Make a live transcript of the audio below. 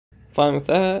Fine with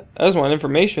that. I just want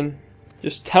information.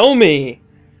 Just tell me.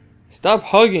 Stop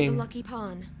hugging. The Lucky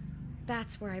Pawn.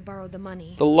 That's where I borrowed the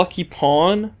money. The Lucky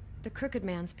Pawn? The crooked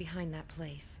man's behind that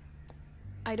place.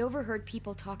 I'd overheard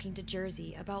people talking to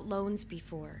Jersey about loans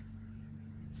before.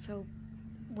 So,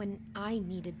 when I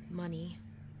needed money,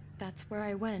 that's where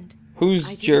I went.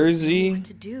 Who's Jersey? Know what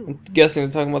to do. I'm guessing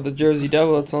they're talking about the Jersey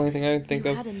Devil. That's the only thing I can think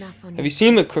of. Have you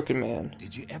seen the Crooked Man?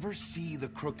 Did you ever see the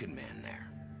Crooked Man there?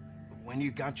 When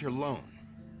you got your loan?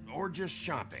 Or just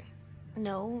shopping?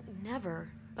 No, never.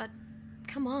 But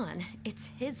come on, it's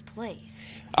his place.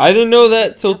 I didn't know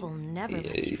that till Devil never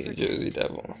lets you forget. Jersey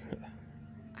Devil.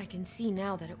 I can see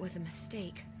now that it was a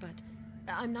mistake, but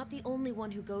I'm not the only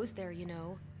one who goes there, you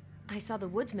know. I saw the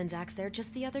woodsman's axe there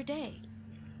just the other day.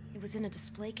 It was in a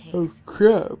display case. Oh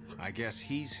crap! I guess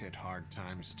he's hit hard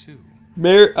times too.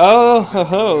 That's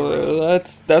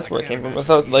where it came from. I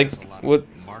thought like what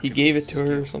he gave it to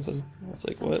her or something. I was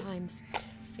like, sometimes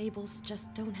Fables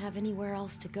just don't have anywhere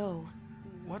else to go.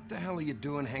 What the hell are you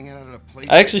doing hanging out at a place?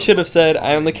 I actually should have said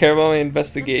I only care about my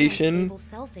investigation. Sometimes Fables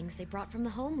sell things they brought from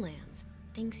the homelands,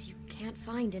 things you can't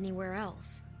find anywhere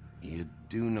else. You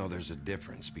do know there's a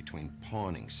difference between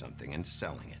pawning something and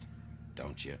selling it,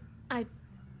 don't you?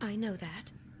 I know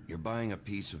that. You're buying a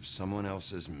piece of someone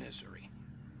else's misery.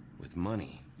 With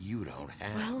money you don't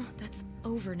have. Well, that's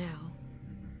over now.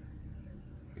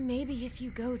 Maybe if you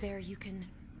go there, you can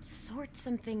sort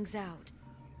some things out.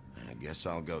 I guess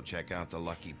I'll go check out the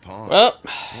Lucky Pawn. Well,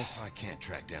 if I can't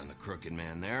track down the Crooked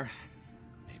Man there,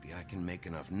 maybe I can make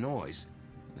enough noise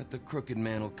that the Crooked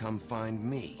Man will come find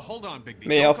me. Hold on, Bigby.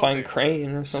 maybe I'll find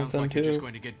Crane or Sounds something like you're just too.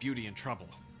 going to get Beauty in trouble.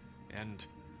 And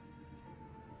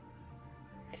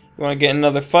You want to get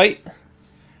another fight?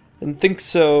 Didn't think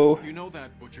so. you know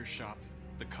that butcher shop,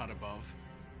 the cut above?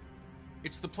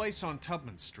 It's the place on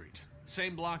Tubman Street.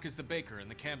 Same block as the baker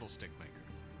and the candlestick maker.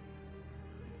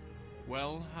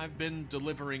 Well, I've been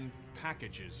delivering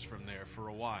packages from there for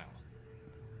a while.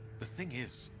 The thing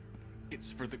is,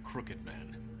 it's for the Crooked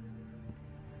Man.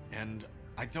 And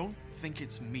I don't think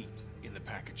it's meat in the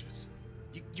packages.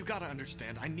 You gotta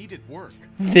understand, I needed work.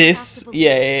 This,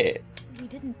 yeah. We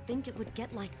didn't think it would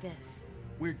get like this.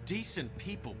 We're decent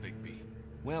people, Bigby.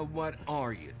 Well, what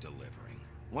are you delivering?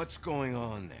 What's going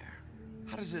on there?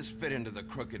 How does this fit into the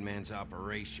Crooked Man's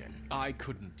operation? I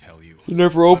couldn't tell you. You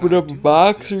never opened up a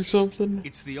box or something?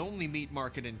 It's the only meat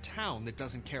market in town that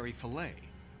doesn't carry filet.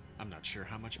 I'm not sure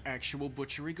how much actual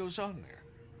butchery goes on there.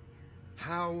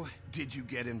 How did you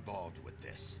get involved with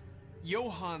this?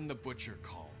 Johann the butcher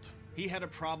called. He had a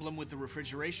problem with the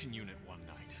refrigeration unit one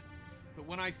night. But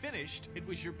when I finished, it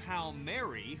was your pal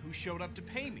Mary who showed up to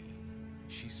pay me.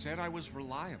 She said I was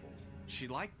reliable. She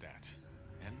liked that.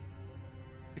 And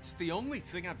it's the only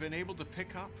thing I've been able to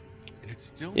pick up. And it's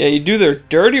still... Yeah, you do their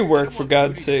dirty work for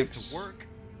God's sakes. To work,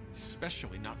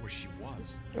 especially not where she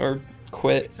was. Or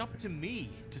quit. It's up to me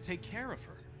to take care of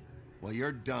her. Well,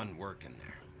 you're done working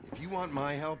there. If you want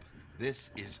my help, this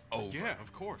is over. Yeah,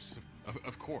 of course.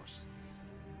 Of course.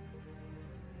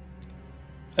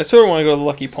 I sort of want to go to the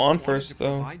Lucky Just Pawn wanted first, to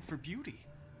though. Provide for Beauty.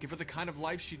 Give her the kind of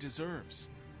life she deserves.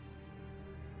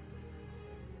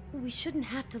 We shouldn't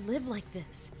have to live like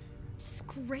this,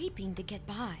 scraping to get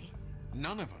by.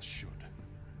 None of us should.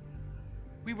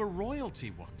 We were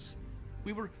royalty once.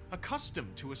 We were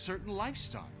accustomed to a certain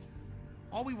lifestyle.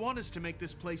 All we want is to make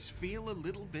this place feel a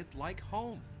little bit like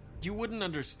home. You wouldn't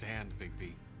understand,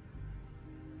 Bigby.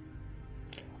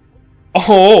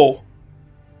 Oh!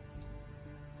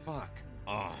 Fuck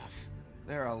off.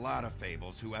 There are a lot of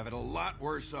Fables who have it a lot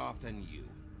worse off than you.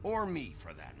 Or me,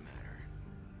 for that matter.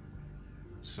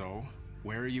 So,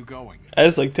 where are you going? I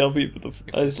just like telling people to.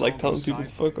 If I just like it's telling almost people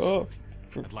to fuck sideways,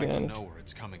 off. I'd like to know where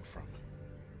it's coming from.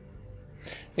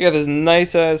 They got this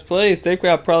nice ass place. They've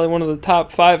got probably one of the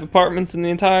top 5 apartments in the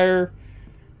entire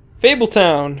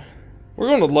Fabletown. We're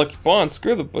going to Lucky Pawn.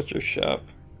 Screw the butcher shop.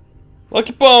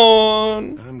 Lucky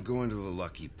Pawn! I'm going to the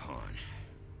Lucky Pawn.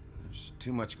 There's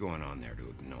too much going on there to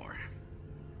ignore.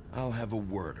 I'll have a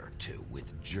word or two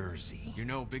with Jersey. You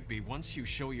know, Bigby, once you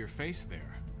show your face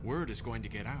there, word is going to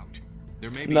get out.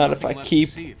 There may be Not if nothing I left keep-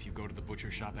 to see if you go to the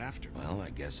butcher shop after. Well, I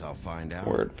guess I'll find out.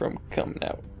 Word from coming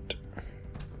out.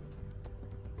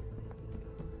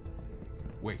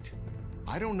 Wait,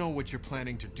 I don't know what you're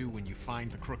planning to do when you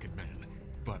find the Crooked Man,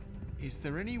 but is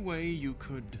there any way you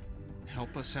could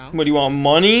help us out? What do you want,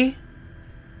 money?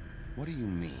 What do you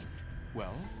mean?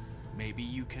 Well, maybe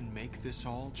you can make this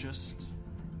all just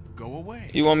go away.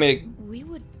 You want me to We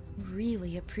would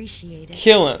really appreciate it.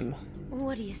 kill him?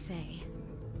 What do you say?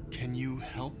 Can you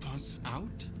help us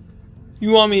out? You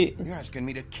want me... You're asking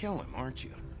me to kill him, aren't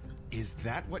you? Is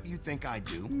that what you think I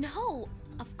do? No,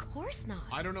 of course not.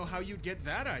 I don't know how you'd get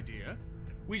that idea.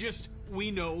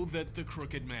 We know that the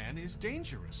Crooked Man is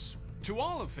dangerous to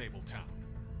all of Fabletown.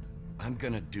 I'm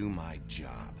gonna do my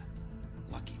job.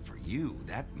 Lucky for you,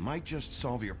 that might just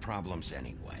solve your problems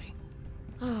anyway.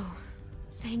 Oh,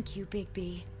 thank you,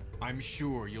 Bigby. I'm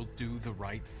sure you'll do the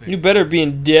right thing. You better be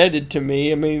indebted to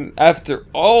me. I mean, after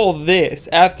all this,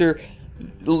 after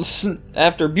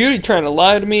Beauty trying to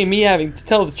lie to me and me having to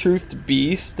tell the truth to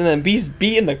Beast, and then Beast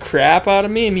beating the crap out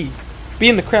of me and me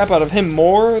beating the crap out of him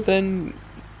more, then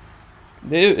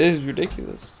it is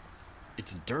ridiculous.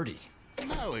 It's dirty.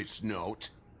 No, it's not.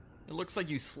 It looks like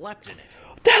you slept in it.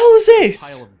 What the hell is this?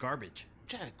 Pile of garbage.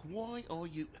 Jack, why are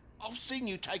you... I've seen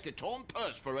you take a torn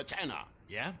purse for a tenner.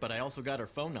 Yeah, but I also got her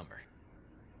phone number.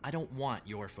 I don't want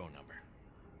your phone number.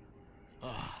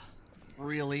 Ugh.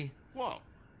 Really? What?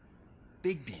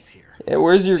 Bigby's here. Yeah,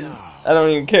 where's your... I don't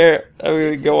even care. I'm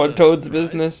gonna go on Toad's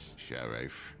business.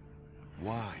 Sheriff,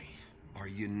 why are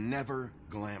you never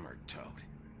glamoured, Toad?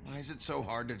 Why is it so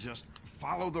hard to just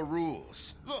follow the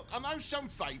rules? Look, I know some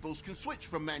fables can switch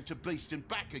from man to beast and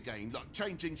back again, like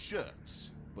changing shirts.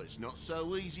 But it's not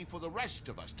so easy for the rest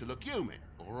of us to look human,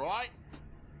 alright?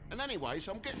 And anyways,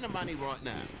 I'm getting the money right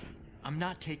now. I'm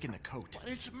not taking the coat. But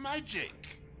it's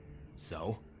magic.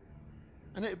 So?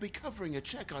 And it'd be covering a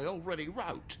check I already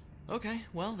wrote. Okay,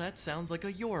 well, that sounds like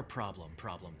a your problem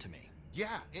to me.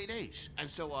 Yeah, it is. And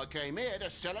so I came here to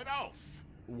sell it off.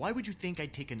 Why would you think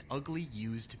I'd take an ugly,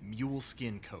 used mule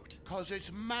skin coat? 'Cause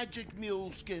it's magic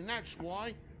mule skin, that's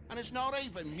why. And it's not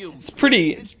even mule It's skin.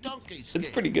 pretty... It's donkey skin. It's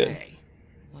pretty good. Hey,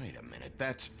 wait a minute,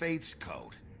 that's Faith's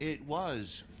coat. It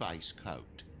was Faith's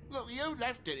coat. Look, you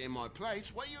left it in my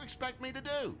place. What do you expect me to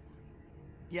do?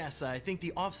 Yes, I think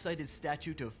the off-cited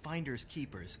statute of Finders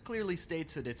Keepers clearly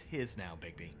states that it's his now,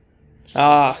 Bigby. So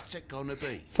what's it gonna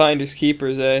be? Finders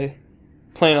keepers, eh?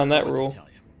 Playing on that What to rule. tell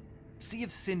you. See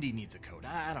if Cindy needs a coat.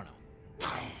 I don't know.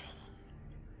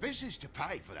 This is to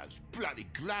pay for those bloody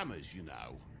glamours, you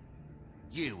know.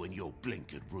 You and your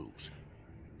blinkered rules.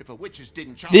 If a witches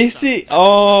didn't charge This is... us,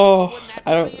 Oh... wouldn't have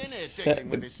I to don't... be in here Set, dealing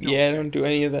with this yeah, I don't do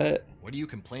any of that. What are you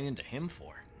complaining to him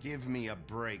for? Give me a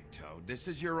break, Toad. This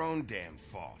is your own damn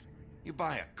fault. You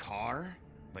buy a car,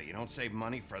 but you don't save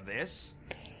money for this?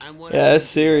 And when Yeah, that's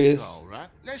serious. All right,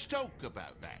 let's talk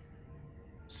about that.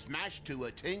 Smashed to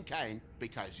a tin can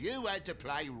because you had to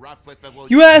play rough with the woods.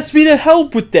 You asked me to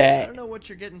help with I that. don't know what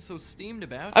you're getting so steamed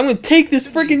about. I'm gonna take this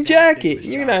Couldn't be freaking that big jacket, of a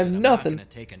and you're shot gonna have that I'm nothing. not gonna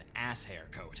take an ass hair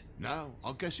coat. No,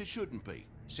 I guess it shouldn't be,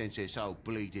 since this whole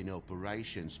bleeding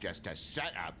operation's just a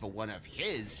setup for one of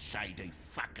his shady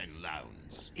fucking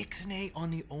loans. Ixnay on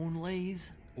the onlays,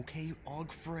 okay,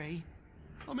 Ogfrey?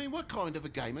 I mean, what kind of a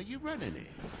game are you running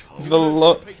here? The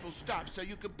lo- People's stuff so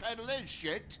you can peddle his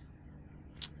shit?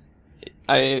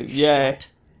 Yeah. Shut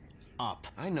up.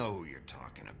 I know who you're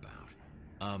talking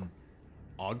about.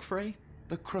 Ogfrey?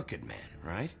 The Crooked Man,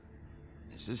 right?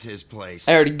 This is his place.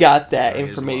 I already got that for his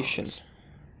information. loans.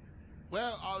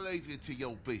 Well, I'll leave you to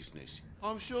your business.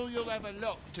 I'm sure you'll have a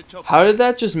lot to talk How did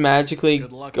that just magically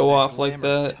Good luck go with off like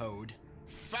glamour, that? Toad.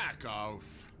 Fuck off.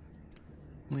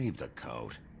 Leave the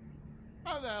coat.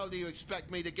 How the hell do you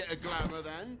expect me to get a glamour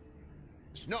then?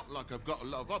 It's not like I've got a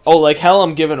lot of options. Oh, like hell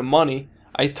I'm giving him money.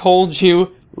 I told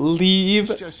you,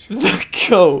 leave It's just- the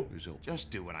coat.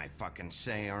 Just do what I fucking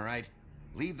say, alright?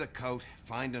 Leave the coat,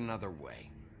 find another way.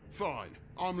 Fine,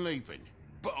 I'm leaving.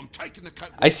 But I'm taking the coat.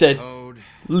 I said, Toad,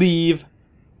 leave.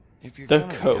 if you're the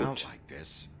gonna be coat. out like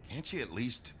this, can't you at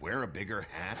least wear a bigger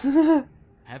hat?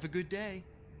 Have a good day.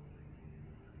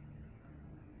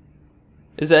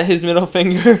 Is that his middle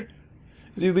finger?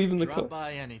 Is he leaving the Drop coat?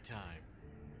 by anytime.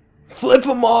 Flip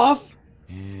him off!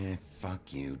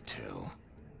 Fuck you too.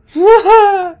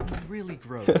 Really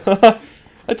gross.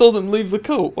 I told him leave the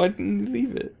coat. Why didn't he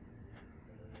leave it?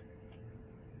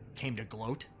 Came to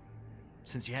gloat?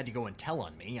 Since you had to go and tell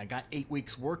on me, I got 8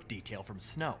 weeks work detail from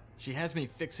Snow. She has me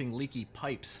fixing leaky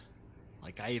pipes.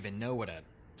 Like I even know what a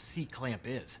C-clamp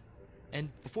is. And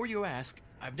before you ask,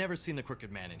 I've never seen the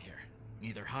Crooked Man in here.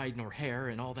 Neither hide nor hair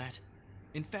and all that.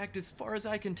 In fact, as far as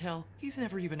I can tell, he's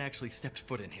never even actually stepped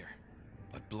foot in here.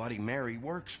 But Bloody Mary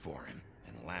works for him.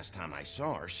 And the last time I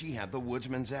saw her, she had the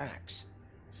woodsman's axe.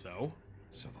 So?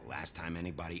 So the last time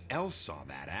anybody else saw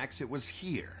that axe, it was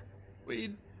here.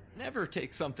 We'd never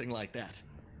take something like that.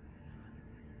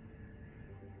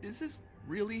 Is this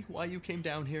really why you came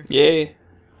down here? Yay.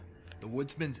 The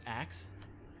woodsman's axe?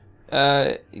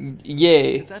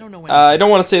 Yay. 'Cause I don't know I don't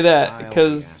want to say I'll that be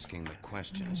because asking the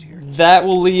questions here. that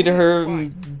will lead her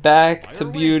back Fire to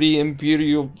away. Beauty, and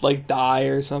Beauty will like die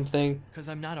or something. Because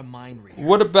I'm not a mind reader.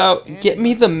 What about And get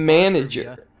me if the it's bar manager?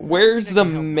 trivia, Where's I the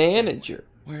can help you. manager?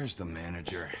 Where's the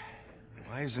manager?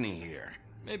 Why isn't he here?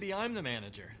 Maybe I'm the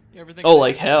manager. You ever think Oh, of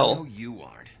like that? hell. No, you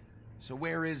aren't. So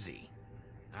where is he?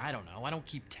 I don't know. I don't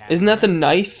keep tabs. Isn't that the on him.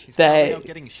 knife He's probably that out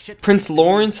getting shit Prince faced and eating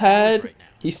Lawrence clothes had? right now.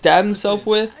 He stabbed himself Listen,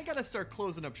 with? I gotta start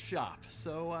closing up shop.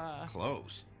 So,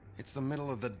 Close. It's the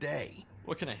middle of the day.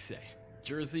 what can I say?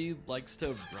 Jersey likes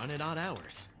to run at odd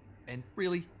hours. And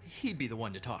really, he'd be the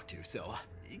one to talk to, so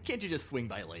can't you just swing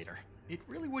by later? It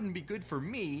really wouldn't be good for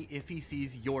me if he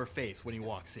sees your face when he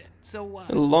walks in. So,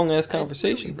 A long-ass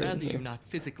conversation I'd for really him rather you here. not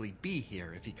physically be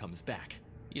here if he comes back.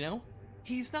 You know?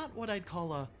 He's not what I'd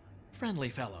call a friendly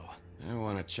fellow. I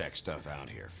want to check stuff out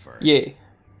here first. Yeah.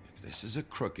 If this is a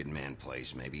crooked man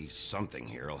place, maybe something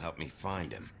here will help me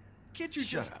find him. Can't you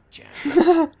Shut just... up, Jack.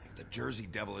 If the Jersey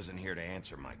Devil isn't here to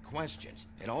answer my questions,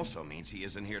 it also means he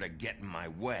isn't here to get in my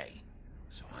way.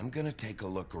 So I'm gonna take a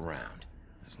look around,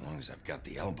 as long as I've got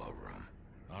the elbow room.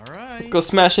 Alright. Go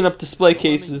smashing up display Don't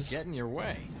let me cases. get in your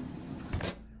way.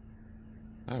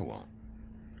 I won't.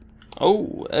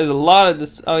 Oh, there's a lot of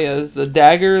this. Oh yeah, there's the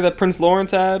dagger that Prince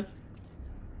Lawrence had.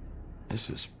 This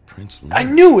is Prince I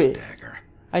Lawrence's knew it! dagger.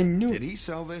 I knew Did it. he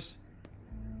sell this?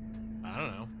 I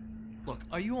don't know. Look,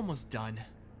 are you almost done?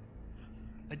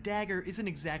 A dagger isn't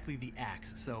exactly the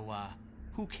axe, so,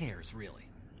 who cares, really?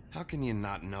 How can you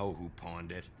not know who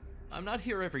pawned it? I'm not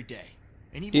here every day.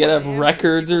 And even Do you when have I am here,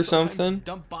 records people or sometimes something?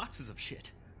 Dump boxes of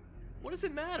shit. What does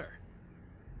it matter?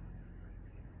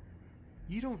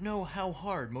 You don't know how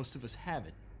hard most of us have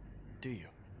it, do you?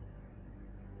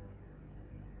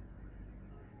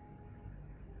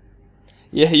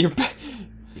 Yeah, you're.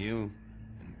 You,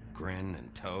 and Grin,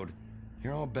 and Toad,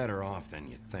 you're all better off than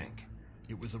you think.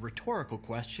 It was a rhetorical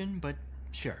question, but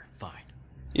sure, fine.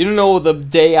 You don't know the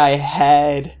day I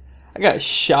had. I got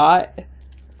shot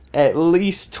at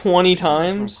least 20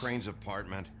 times. From Crane's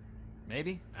apartment.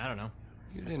 Maybe? I don't know.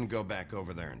 You didn't go back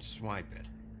over there and swipe it.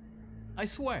 I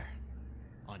swear.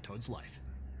 On Toad's life.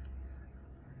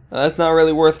 That's not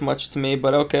really worth much to me,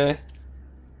 but okay.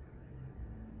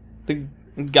 The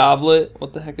goblet,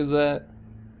 what the heck is that?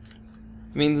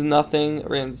 Means nothing.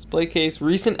 Random display case.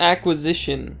 Recent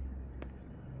acquisition.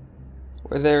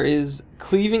 Where there is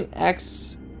cleaving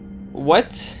axe.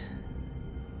 What?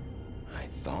 I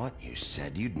thought you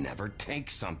said you'd never take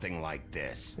something like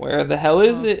this. Where the hell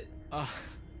is it?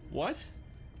 What?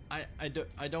 I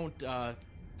don't,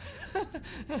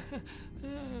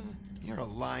 You're a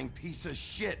lying piece of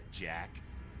shit, Jack.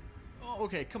 Oh,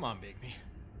 okay, come on, Bigby.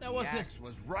 That The wasn't... axe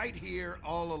was right here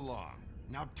all along.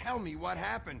 Now tell me what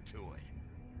happened to it.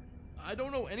 I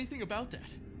don't know anything about that.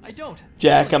 I don't.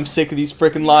 Jack, I'm sick of these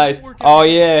freaking I mean, lies. I work Oh every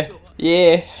day, yeah. so,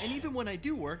 Yeah. And even when I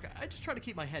do work, I just try to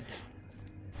keep my head down.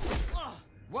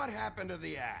 What happened to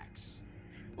the axe?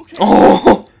 Okay.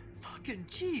 Oh. Fucking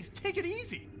jeez, take it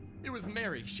easy. It was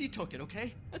Mary. She took it,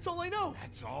 okay? That's all I know.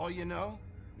 That's all you know?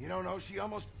 You don't know she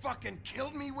almost fucking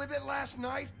killed me with it last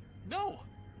night? No.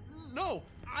 No.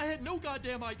 I had no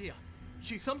goddamn idea.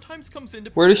 She sometimes comes in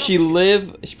to... Where does pick she up shit.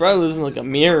 live? She probably lives in like a Sometimes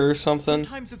it's for mirror her. or something.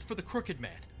 Sometimes it's for the crooked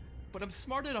man. But I'm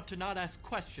smart enough to not ask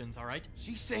questions, alright?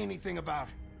 She say anything about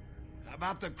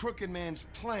the crooked man's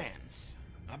plans?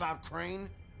 About Crane?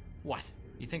 What?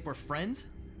 You think we're friends?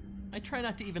 I try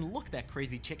not to even look that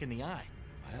crazy chick in the eye.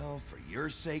 Well, for your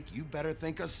sake, you better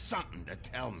think of something to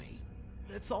tell me.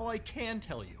 That's all I can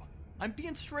tell you. I'm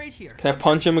being straight here. Can I I'm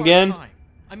punch just him again? part-time.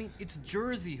 I mean, it's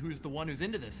Jersey who's the one who's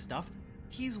into this stuff.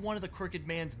 He's one of the crooked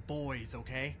man's boys,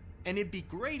 okay? And it'd be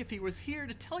great if he was here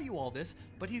to tell you all this,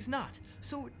 but he's not.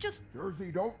 So just...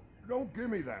 Jersey, don't give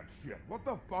me that shit. What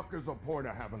the fuck is the point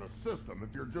of having a system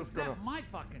if you're just gonna... Not my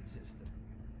fucking system.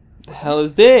 The hell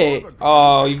is that?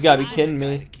 Oh, you gotta be kidding I'm the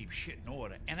guy me. to keep shit in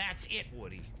order, and that's it,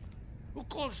 Woody. Who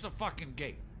closed the fucking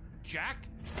gate? Jack?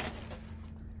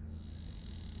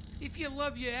 If you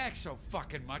love your axe so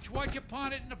fucking much, why'd you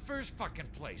pawn it in the first fucking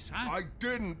place, huh? I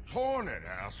didn't pawn it,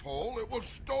 asshole. It was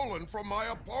stolen from my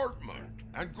apartment.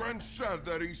 And Gren said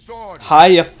that he saw it.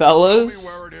 Hiya, Tell me fellas.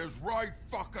 where it is right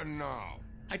fucking now.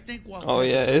 I think while Oh,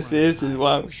 yeah, Douglas this running is high,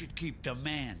 wow. we should keep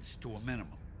demands to a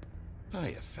minimum.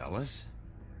 Hiya, fellas.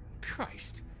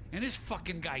 Christ. And this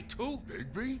fucking guy, too?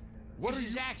 Bigby? What Is are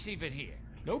his you... axe even here?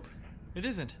 Nope, it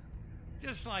isn't.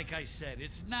 Just like I said,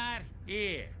 it's not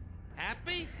here.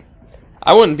 Happy?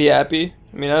 I wouldn't be happy.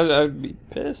 I mean, I'd be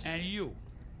pissed. And you.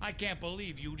 I can't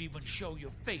believe you'd even show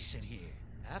your face in here.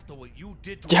 After what you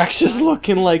did to Jack's our just town,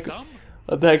 looking like, dumb?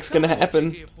 what the heck's Tell gonna me what you're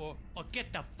happen? here for, or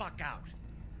get the fuck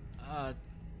out.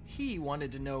 He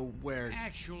wanted to know where...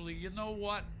 Actually, you know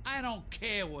what? I don't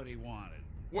care what he wanted.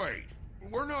 Wait,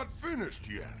 we're not finished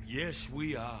yet. Yes,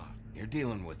 we are. You're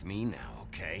dealing with me now,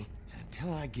 okay?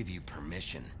 Until I give you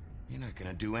permission, you're not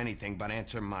gonna do anything but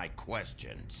answer my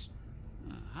questions.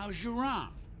 How's your arm?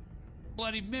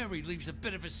 Bloody Mary leaves a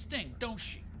bit of a stink, don't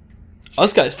she?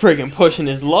 This guy's friggin' pushing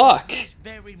his luck. This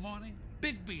very morning,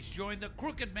 Bigby's joined the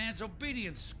Crooked Man's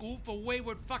Obedience School for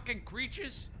Wayward fucking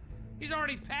creatures. He's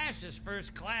already passed his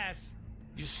first class.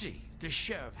 You see, the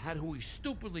sheriff had who he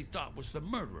stupidly thought was the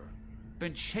murderer.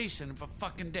 Been chasing him for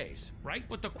fucking days, right?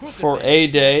 With the Crooked For Man a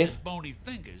snapped day. his bony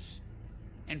fingers,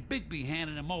 and Bigby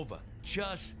handing him over,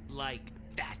 just like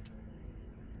that.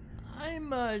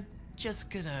 I'm, just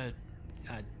gonna,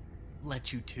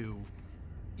 let you two,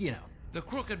 you know. The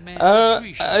Crooked Man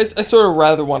I sort of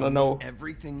rather want to know.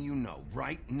 Everything you know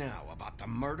right now about the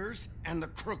murders and the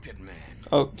Crooked Man.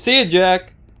 Oh, see you,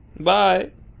 Jack. Bye.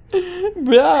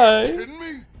 Bye. Kidding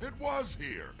me? It was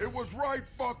here. It was right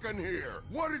fucking here.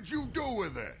 What did you do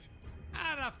with it?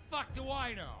 How the fuck do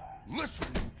I know? Listen,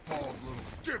 you bald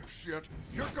little dipshit.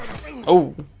 You're gonna...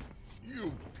 Oh.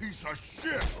 You piece of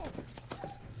shit.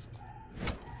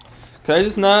 Can I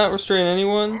just not restrain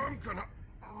anyone? I'm gonna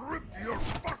rip your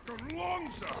fucking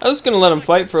lungs out. I was gonna let him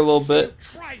fight for a little bit.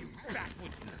 Try you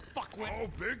backwards, you fuckwit. Oh,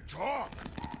 big talk.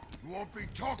 You won't be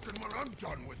talking when I'm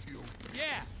done with you.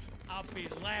 Yeah, I'll be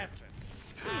laughing.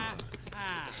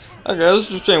 Okay, I was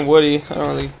just restrain Woody. I don't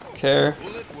really care.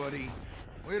 Pull it, Woody.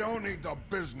 We don't need the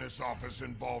business office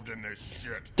involved in this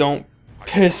shit. Don't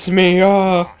piss me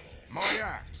off. My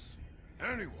axe.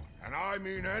 Anyone, and I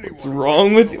mean anyone. What's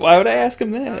wrong with you? Why would I ask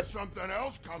him that? There's something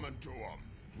else coming to him.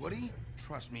 Woody,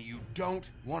 trust me, you don't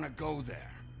want to go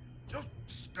there. Just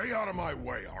stay out of my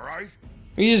way, all right?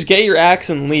 You just get your axe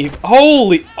and leave.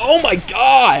 Holy! Oh my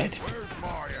God! Where's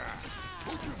my axe?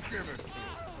 Who'd you give it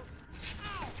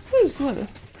to? Just let it.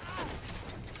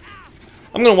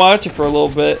 I'm gonna watch it for a little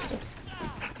bit.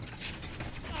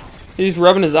 He's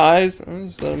rubbing his eyes. I'll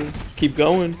just let him keep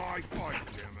going. My fight,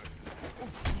 damn it. Go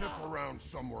sniff around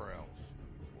somewhere else.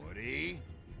 Woody?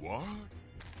 What?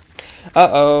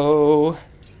 Uh-oh.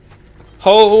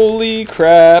 Holy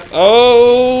crap.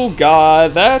 Oh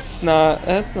God, that's not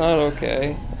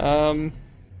okay.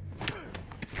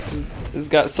 He's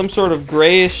got some sort of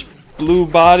grayish blue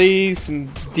body,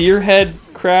 some deer head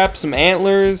crap, some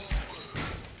antlers.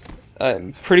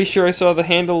 I'm pretty sure I saw the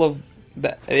handle of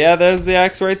that. Yeah, there's the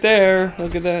axe right there.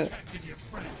 Look at that.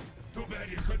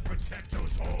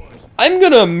 I'm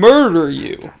gonna murder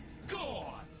you. Go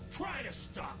on, try to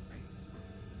stop me.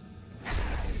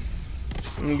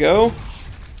 There you go.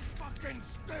 Fucking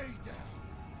stay down.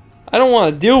 I don't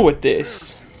want to deal with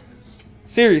this.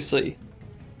 Seriously.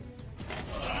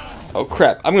 Oh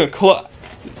crap! I'm gonna close.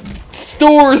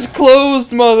 Store's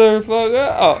closed,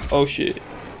 motherfucker. Oh shit.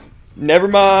 Never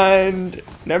mind.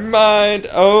 Never mind.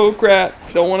 Oh crap!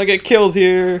 Don't want to get killed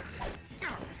here.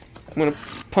 I'm gonna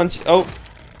punch. Oh,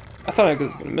 I thought I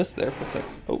was gonna miss there for a second.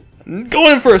 Oh,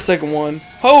 going in for a second one.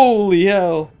 Holy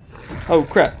hell! Oh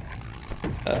crap!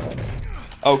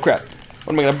 Oh crap!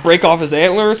 What am I gonna break off his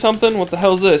antler or something? What the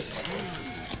hell's this?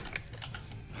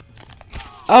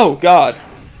 Oh God!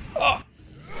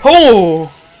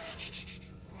 Oh!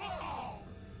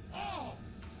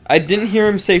 I didn't hear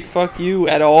him say "fuck you"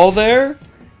 at all there,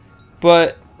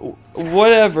 but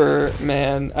whatever,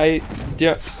 man.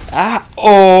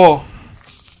 Oh!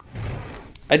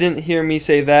 I didn't hear me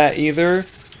say that either,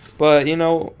 but you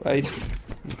know, I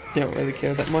don't really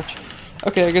care that much.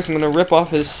 Okay, I guess I'm gonna rip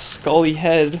off his scully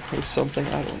head or something.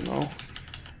 I don't know.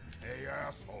 Hey,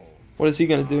 asshole. What is he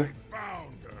gonna do? I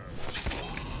found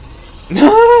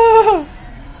her.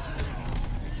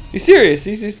 You serious?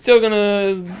 He's still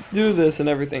gonna do this and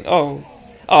everything. Oh,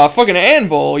 fucking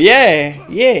anvil! Yeah,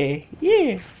 yeah,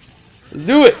 yeah. Let's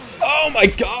do it! Oh my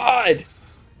God!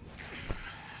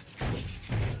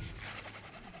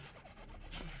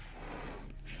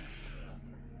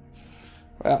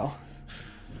 Wow.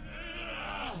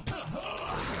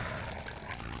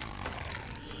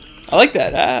 I like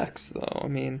that axe, though. I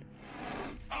mean,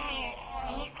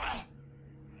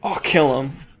 I'll kill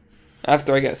him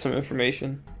after I get some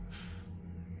information.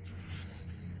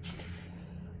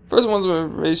 First one's some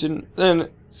information, then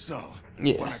So,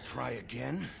 yeah. wanna try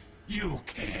again? You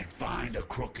can't find a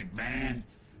crooked man.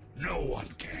 No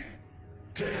one can.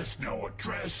 There's no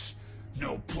address,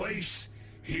 no place.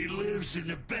 He lives in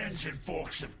the bends and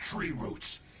forks of tree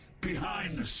roots,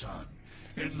 behind the sun,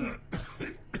 in the...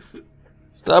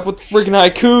 Stop with freaking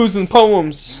haikus and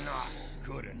poems. Not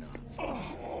good enough.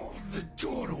 Oh, the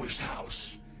door to his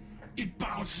house. It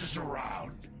bounces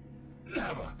around.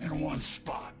 Never in one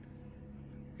spot.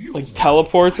 You Like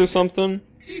teleports or something.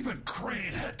 Even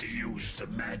Crane had to use the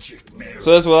magic mirror.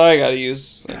 So that's what I gotta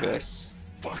use, I guess.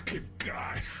 Fucking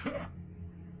guy.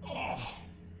 Oh,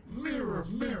 mirror,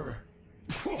 mirror.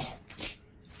 Oh,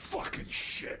 fucking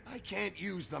shit. I can't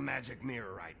use the magic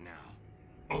mirror right now.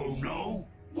 Oh no?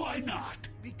 Why not?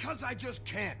 Because I just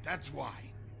can't, that's why.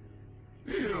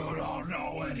 You don't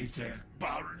know anything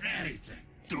about anything,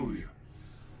 do you?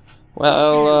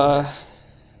 Well,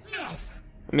 Nothing.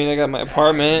 I mean, I got my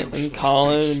apartment in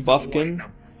Colin and Buffkin. A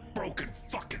broken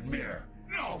fucking mirror.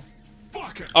 No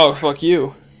fucking. Oh, fuck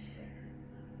you.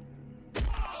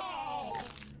 Oh.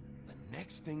 The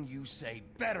next thing you say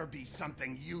better be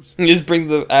something useful. And just bring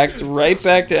the axe right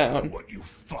back down. What you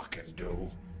fucking do?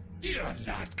 You're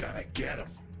not gonna get him.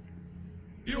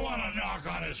 You wanna knock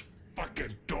on his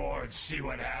fucking door and see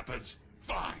what happens?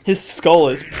 Fine. His skull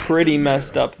is pretty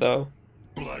messed up, though.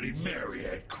 Bloody Mary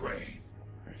had Crane.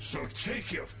 So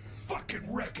take your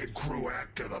fucking wrecking crew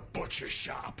act to the butcher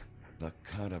shop. The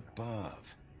cut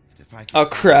above. If I Oh can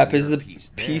crap, find is your the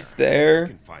piece there? I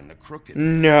can find the crooked.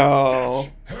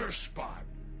 No. That's her spot.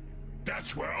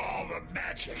 That's where all the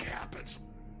magic happens.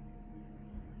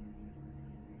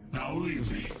 Now leave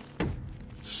me,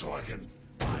 so I can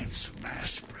find some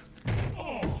aspirin.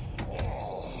 Oh.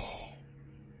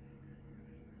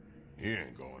 He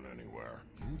ain't going anywhere.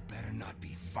 You better not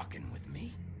be fucking with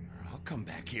me, or I'll come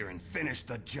back here and finish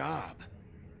the job.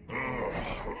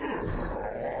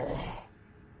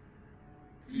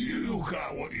 You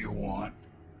got what you want.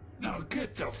 Now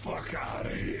get the fuck out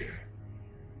of here.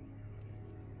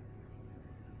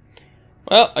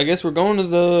 Well, I guess we're going to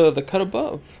the cut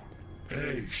above.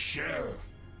 Hey, Sheriff.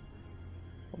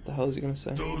 What the hell is he gonna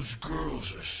say? Those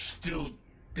girls are still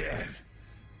dead.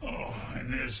 Oh,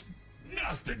 and there's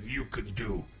nothing you can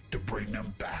do to bring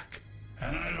them back.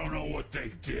 And I don't know what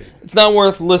they did. It's not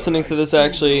worth listening to this,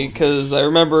 actually, because I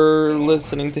remember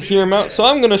listening to hear him out, so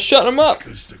I'm gonna shut him up.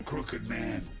 Because the crooked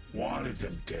man wanted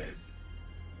them dead.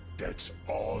 That's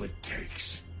all it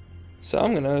takes. So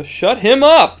I'm gonna shut him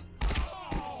up.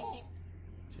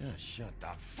 Just shut the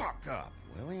fuck up,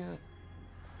 will ya?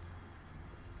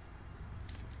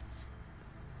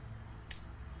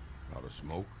 Out of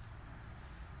smoke?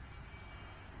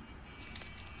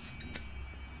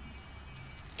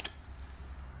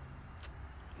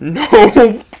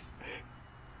 No.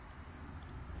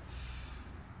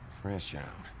 Fresh out.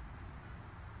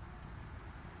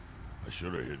 I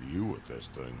should have hit you with this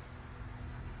thing.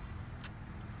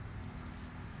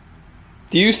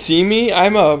 Do you see me?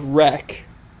 I'm a wreck.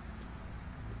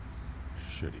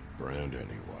 Shitty brand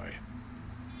anyway.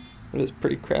 It is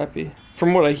pretty crappy.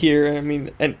 From what I hear, I mean,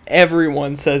 and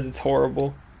everyone says it's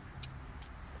horrible.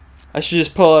 I should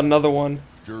just pull out another one.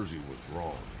 Jersey was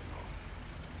wrong,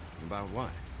 you know. About what?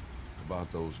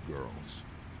 About those girls.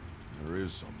 There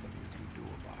is something we can do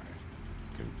about it.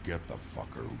 We can get the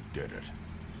fucker who did it.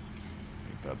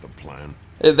 Ain't that the plan?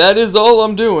 That is all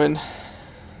I'm doing.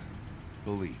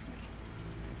 Believe me,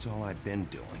 that's all I've been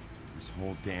doing this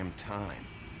whole damn time.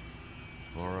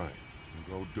 Alright,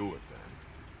 go do it then.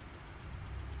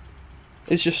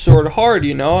 It's just sort of hard,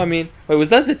 you know? I mean, wait,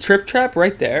 was that the trip trap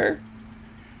right there?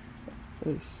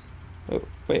 Oh,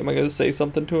 wait, am I going to say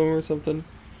something to him or something?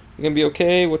 You gonna be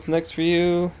okay? What's next for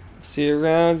you? See you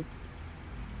around.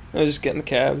 I'll just get in the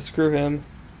cab. Screw him.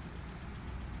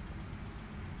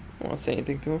 I don't want to say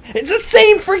anything to him. It's the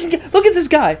same freaking guy! Look at this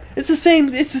guy! It's the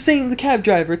same, the cab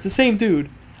driver. It's the same dude.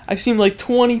 I've seen him like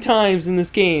 20 times in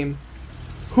this game.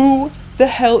 Who the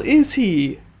hell is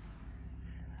he?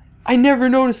 I never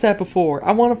noticed that before.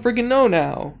 I want to freaking know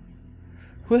now.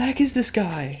 Who the heck is this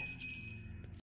guy?